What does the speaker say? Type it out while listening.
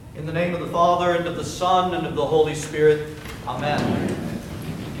In the name of the Father, and of the Son, and of the Holy Spirit. Amen.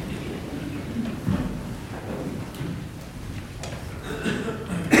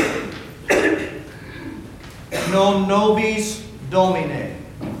 Non nobis Domine,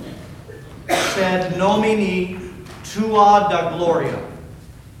 sed nomini tua da gloria.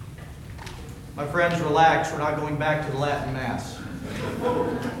 My friends, relax. We're not going back to the Latin Mass.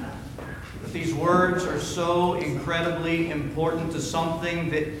 But these words are so incredibly important to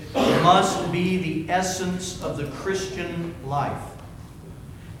something that must be the essence of the Christian life.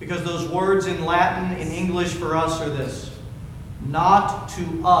 Because those words in Latin, in English for us are this: not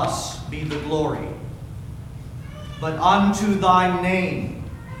to us be the glory, but unto thy name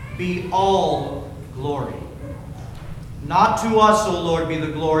be all glory. Not to us, O Lord, be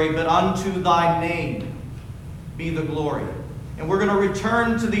the glory, but unto thy name be the glory. And we're going to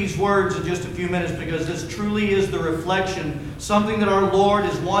return to these words in just a few minutes, because this truly is the reflection, something that our Lord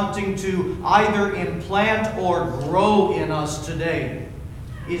is wanting to either implant or grow in us today,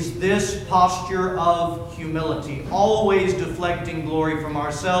 is this posture of humility, always deflecting glory from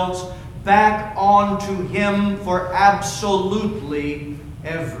ourselves back onto Him for absolutely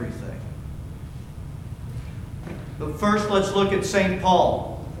everything. But first, let's look at St.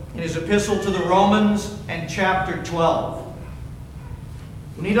 Paul in his epistle to the Romans and chapter 12.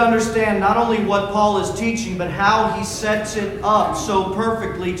 We need to understand not only what Paul is teaching, but how he sets it up so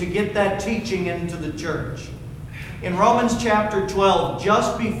perfectly to get that teaching into the church. In Romans chapter 12,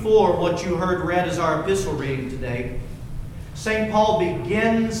 just before what you heard read as our epistle reading today, St. Paul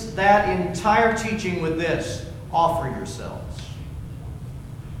begins that entire teaching with this: offer yourselves.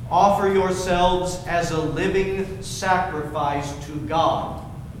 Offer yourselves as a living sacrifice to God.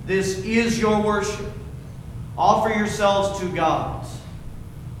 This is your worship. Offer yourselves to God.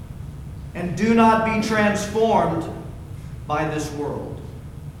 And do not be transformed by this world,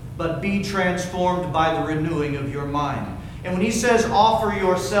 but be transformed by the renewing of your mind. And when he says offer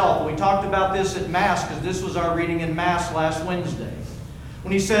yourself, we talked about this at Mass, because this was our reading in Mass last Wednesday.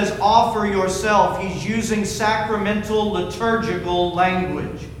 When he says offer yourself, he's using sacramental liturgical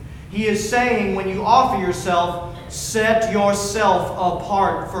language. He is saying when you offer yourself, set yourself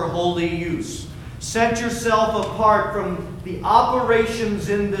apart for holy use. Set yourself apart from the operations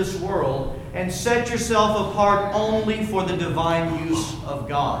in this world, and set yourself apart only for the divine use of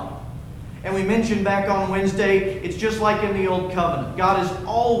God. And we mentioned back on Wednesday, it's just like in the Old Covenant. God has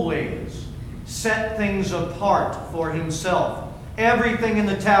always set things apart for Himself. Everything in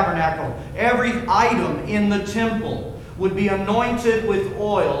the tabernacle, every item in the temple would be anointed with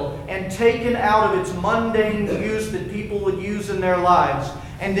oil and taken out of its mundane use that people would use in their lives,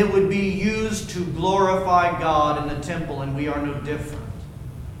 and it would be used to glorify God in the temple, and we are no different.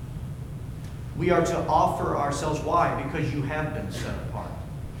 We are to offer ourselves. Why? Because you have been set apart.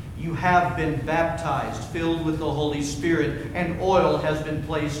 You have been baptized, filled with the Holy Spirit, and oil has been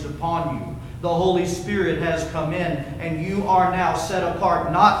placed upon you. The Holy Spirit has come in, and you are now set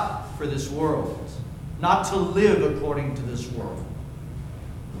apart, not for this world, not to live according to this world,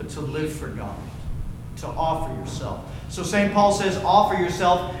 but to live for God, to offer yourself. So St. Paul says, offer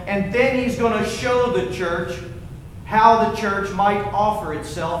yourself, and then he's going to show the church how the church might offer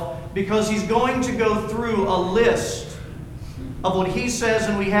itself, because he's going to go through a list of what he says,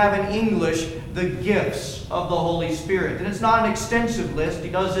 and we have in English, the gifts of the Holy Spirit. And it's not an extensive list. He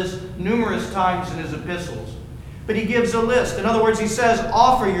does this numerous times in his epistles. But he gives a list. In other words, he says,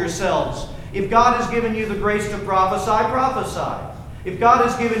 offer yourselves. If God has given you the grace to prophesy, prophesy. If God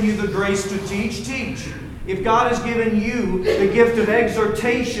has given you the grace to teach, teach. If God has given you the gift of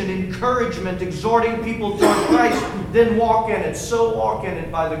exhortation, encouragement, exhorting people toward Christ, then walk in it. So walk in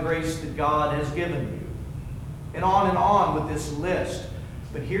it by the grace that God has given you. And on with this list.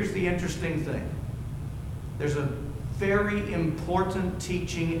 But here's the interesting thing. There's a very important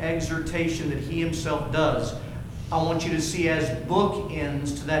teaching exhortation that he himself does. I want you to see as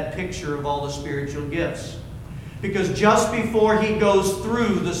bookends to that picture of all the spiritual gifts. Because just before he goes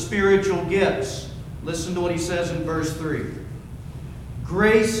through the spiritual gifts, listen to what he says in verse 3.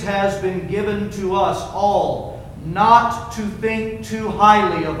 Grace has been given to us all, not to think too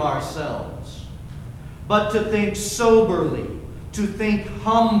highly of ourselves, but to think soberly, to think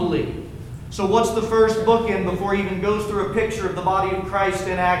humbly. So what's the first bookend before he even goes through a picture of the body of Christ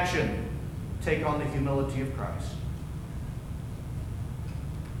in action? Take on the humility of Christ.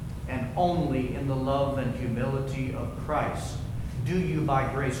 And only in the love and humility of Christ do you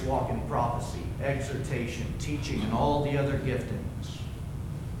by grace walk in prophecy, exhortation, teaching, and all the other giftings.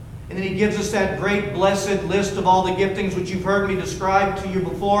 And then he gives us that great blessed list of all the giftings which you've heard me describe to you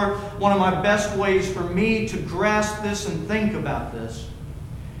before. One of my best ways for me to grasp this and think about this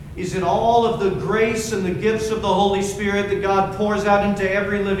is that all of the grace and the gifts of the Holy Spirit that God pours out into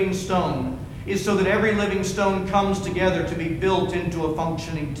every living stone is so that every living stone comes together to be built into a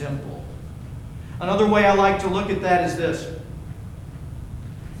functioning temple. Another way I like to look at that is this.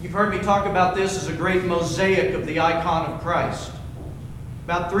 You've heard me talk about this as a great mosaic of the icon of Christ.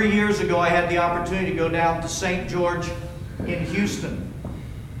 About 3 years ago, I had the opportunity to go down to St. George in Houston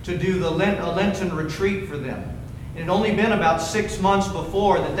to do a Lenten retreat for them. It had only been about 6 months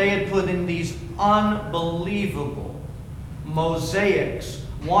before that they had put in these unbelievable mosaics,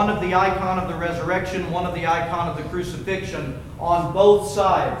 one of the icon of the resurrection, one of the icon of the crucifixion, on both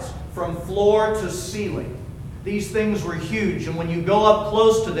sides, from floor to ceiling. These things were huge, and when you go up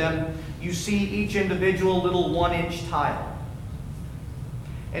close to them, you see each individual little 1-inch tile.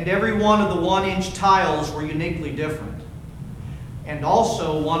 And every one of the 1-inch tiles were uniquely different. And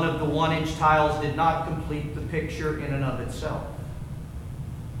also, one of the 1-inch tiles did not complete the picture in and of itself.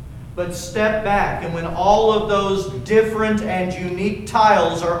 But step back, and when all of those different and unique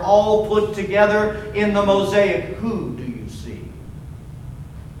tiles are all put together in the mosaic, who do you see?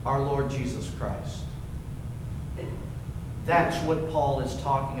 Our Lord Jesus Christ. That's what Paul is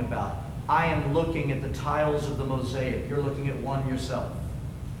talking about. I am looking at the tiles of the mosaic. You're looking at one yourself.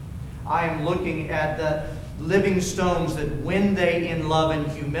 I am looking at the living stones that, when they in love and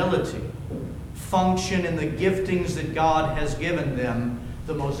humility function in the giftings that God has given them,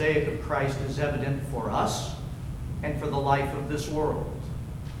 the mosaic of Christ is evident for us and for the life of this world.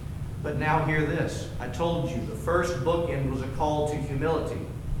 But now hear this. I told you the first bookend was a call to humility.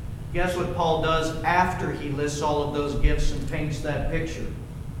 Guess what Paul does after he lists all of those gifts and paints that picture?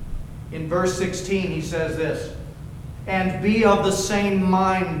 In verse 16 he says this, "And be of the same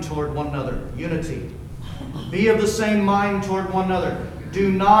mind toward one another." Unity. Be of the same mind toward one another.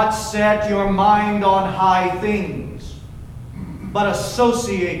 Do not set your mind on high things, but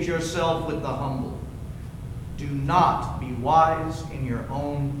associate yourself with the humble. Do not be wise in your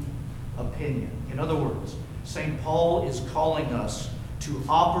own opinion. In other words, St. Paul is calling us to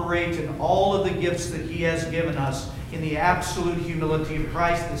operate in all of the gifts that he has given us in the absolute humility of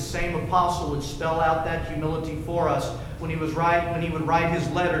Christ. The same apostle would spell out that humility for us when he would write his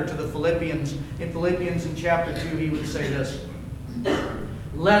letter to the Philippians. In Philippians in chapter 2, he would say this,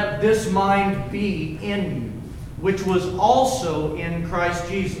 "Let this mind be in you, which was also in Christ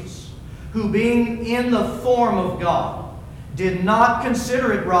Jesus, who being in the form of God, did not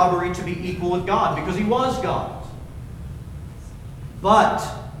consider it robbery to be equal with God," because he was God, "but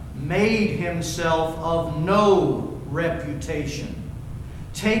made himself of no reputation,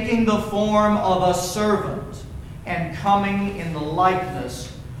 taking the form of a servant and coming in the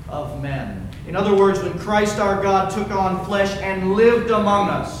likeness of men." In other words, when Christ our God took on flesh and lived among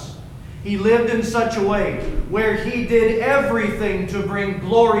us, he lived in such a way where he did everything to bring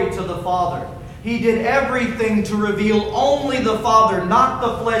glory to the Father. He did everything to reveal only the Father, not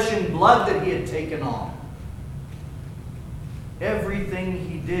the flesh and blood that he had taken on. Everything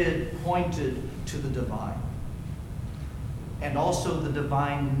he did pointed to the divine, and also the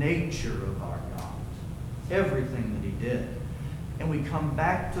divine nature of our God. Everything that he did. And we come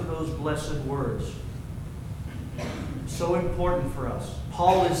back to those blessed words. So important for us.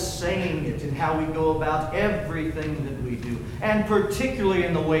 Paul is saying it in how we go about everything that we do, and particularly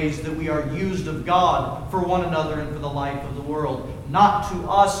in the ways that we are used of God for one another and for the life of the world. Not to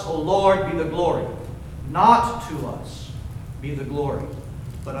us, O Lord, be the glory. Not to us be the glory,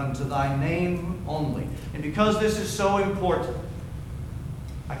 but unto thy name only. And because this is so important,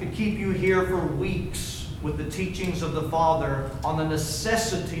 I could keep you here for weeks with the teachings of the Father on the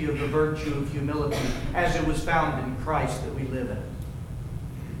necessity of the virtue of humility as it was found in Christ that we live in.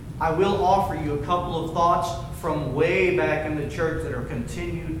 I will offer you a couple of thoughts from way back in the church that are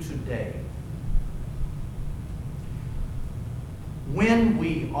continued today. When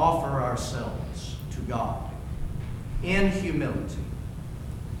we offer ourselves to God in humility,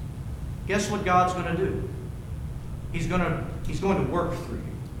 guess what God's going to do? He's going to work through you.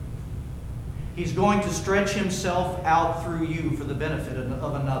 He's going to stretch himself out through you for the benefit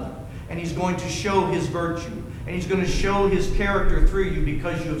of another. And he's going to show his virtue. And he's going to show his character through you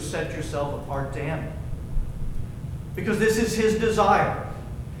because you have set yourself apart to him. Because this is his desire.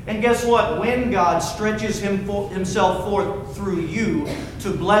 And guess what? When God stretches himself forth through you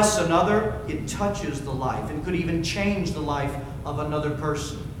to bless another, it touches the life. It could even change the life of another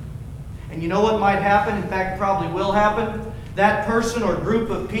person. And you know what might happen? In fact, probably will happen. That person or group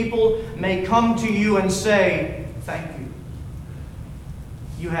of people may come to you and say, "Thank you.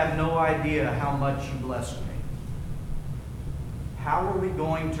 You have no idea how much you blessed me." How are we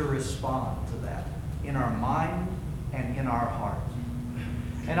going to respond to that in our mind and in our heart?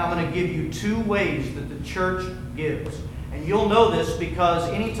 And I'm going to give you 2 ways that the church gives. And you'll know this because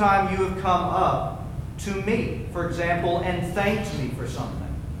anytime you have come up to me, for example, and thanked me for something,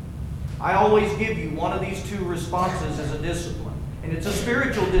 I always give you one of these 2 responses as a discipline. And it's a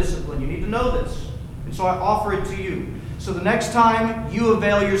spiritual discipline. You need to know this. And so I offer it to you. So the next time you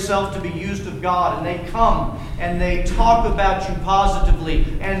avail yourself to be used of God and they come and they talk about you positively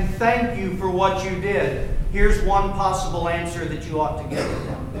and thank you for what you did, here's one possible answer that you ought to give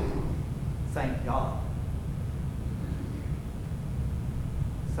them. Thank God.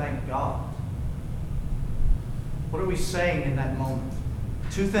 Thank God. What are we saying in that moment?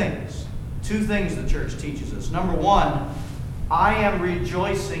 2 things. 2 things the church teaches us. Number 1, I am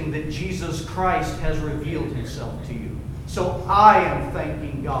rejoicing that Jesus Christ has revealed himself to you. So I am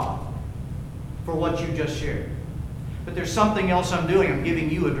thanking God for what you just shared. But there's something else I'm doing. I'm giving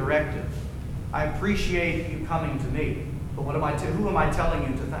you a directive. I appreciate you coming to me. But who am I telling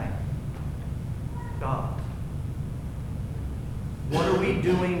you to thank? God. What are we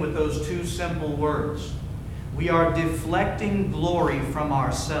doing with those 2 simple words? We are deflecting glory from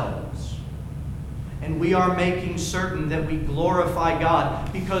ourselves. And we are making certain that we glorify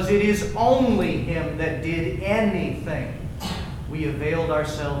God because it is only Him that did anything. We availed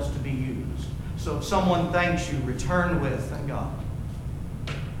ourselves to be used. So if someone thanks you, return with, thank God.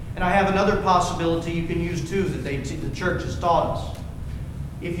 And I have another possibility you can use too that the church has taught us.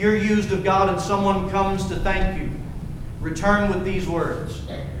 If you're used of God and someone comes to thank you, return with these words.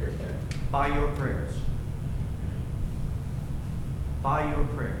 By your prayers. By your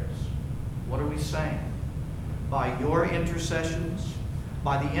prayers. What are we saying? By your intercessions,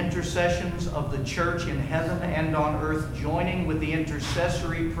 by the intercessions of the church in heaven and on earth, joining with the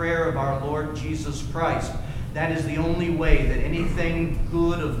intercessory prayer of our Lord Jesus Christ. That is the only way that anything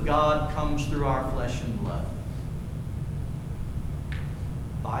good of God comes through our flesh and blood.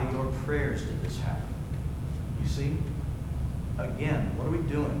 By your prayers did this happen. You see? Again, what are we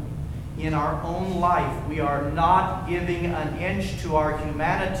doing? In our own life, we are not giving an inch to our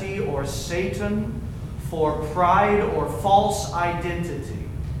humanity or Satan for pride or false identity.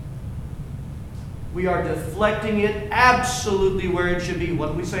 We are deflecting it absolutely where it should be. What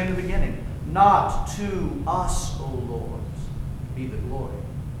did we say in the beginning? Not to us, O Lord, be the glory,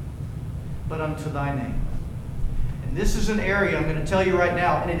 but unto thy name. And this is an area I'm going to tell you right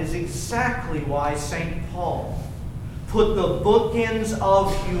now, and it is exactly why St. Paul put the bookends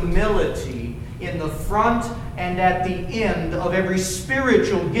of humility in the front and at the end of every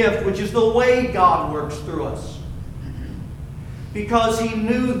spiritual gift, which is the way God works through us. Because he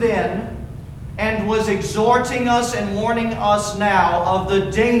knew then and was exhorting us and warning us now of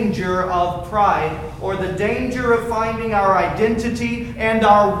the danger of pride, or the danger of finding our identity and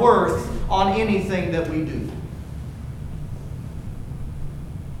our worth on anything that we do.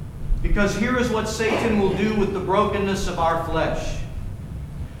 Because here is what Satan will do with the brokenness of our flesh.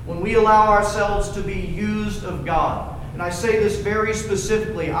 When we allow ourselves to be used of God, and I say this very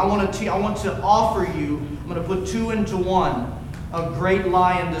specifically, I want to offer you, I'm going to put 2 into 1, a great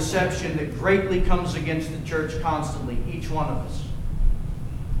lie and deception that greatly comes against the church constantly, each one of us.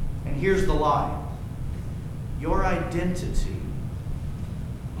 And here's the lie. Your identity,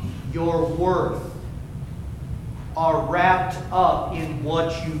 your worth, are wrapped up in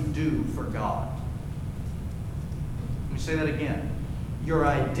what you do for God. Let me say that again. Your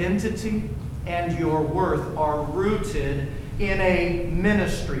identity and your worth are rooted in a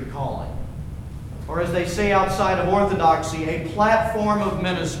ministry calling. Or as they say outside of orthodoxy, a platform of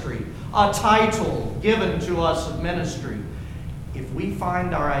ministry, a title given to us of ministry. If we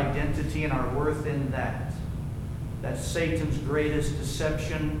find our identity and our worth in that, that's Satan's greatest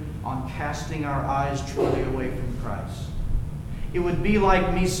deception on casting our eyes truly away from Christ. It would be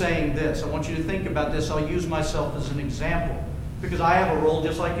like me saying this. I want you to think about this. I'll use myself as an example because I have a role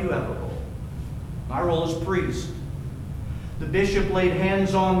just like you have a role. My role is priest. The bishop laid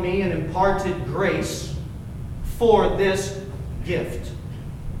hands on me and imparted grace for this gift,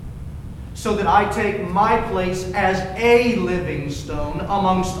 so that I take my place as a living stone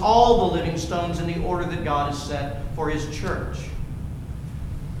amongst all the living stones in the order that God has set for His church.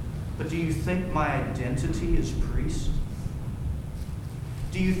 But do you think my identity is priest?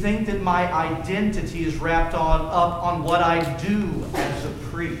 Do you think that my identity is wrapped up on what I do as a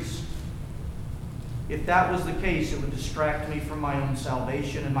priest? If that was the case, it would distract me from my own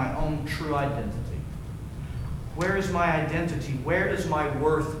salvation and my own true identity. Where is my identity? Where does my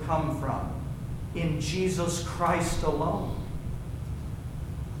worth come from? In Jesus Christ alone.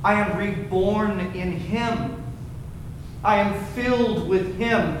 I am reborn in Him. I am filled with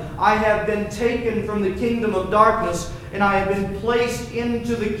Him. I have been taken from the kingdom of darkness and I have been placed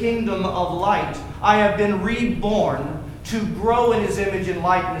into the kingdom of light. I have been reborn to grow in His image and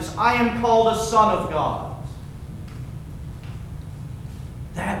likeness. I am called a son of God.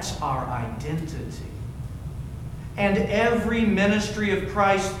 That's our identity. And every ministry of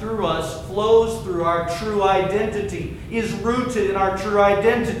Christ through us flows through our true identity, is rooted in our true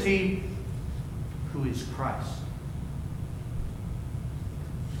identity, who is Christ.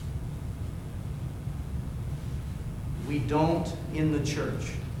 We don't, in the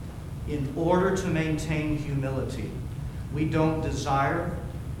church, in order to maintain humility, we don't desire,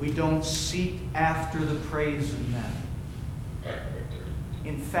 we don't seek after the praise of men.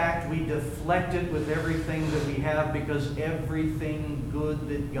 In fact, we deflect it with everything that we have, because everything good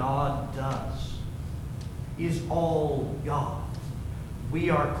that God does is all God. We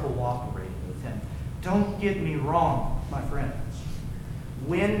are cooperating with Him. Don't get me wrong, my friends.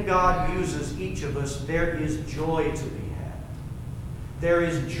 When God uses each of us, there is joy to be had. There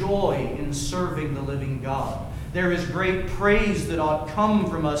is joy in serving the living God. There is great praise that ought come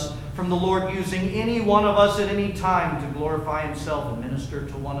from us, from the Lord using any one of us at any time to glorify Himself and minister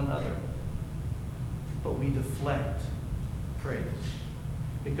to one another. But we deflect praise,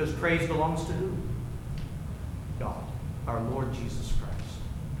 because praise belongs to who? God, our Lord Jesus Christ.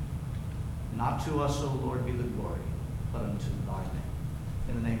 Not to us, O Lord, be the glory, but unto Thy name.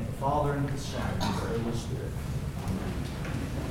 In the name of the Father, and of the Son, and of the Holy Spirit. Amen.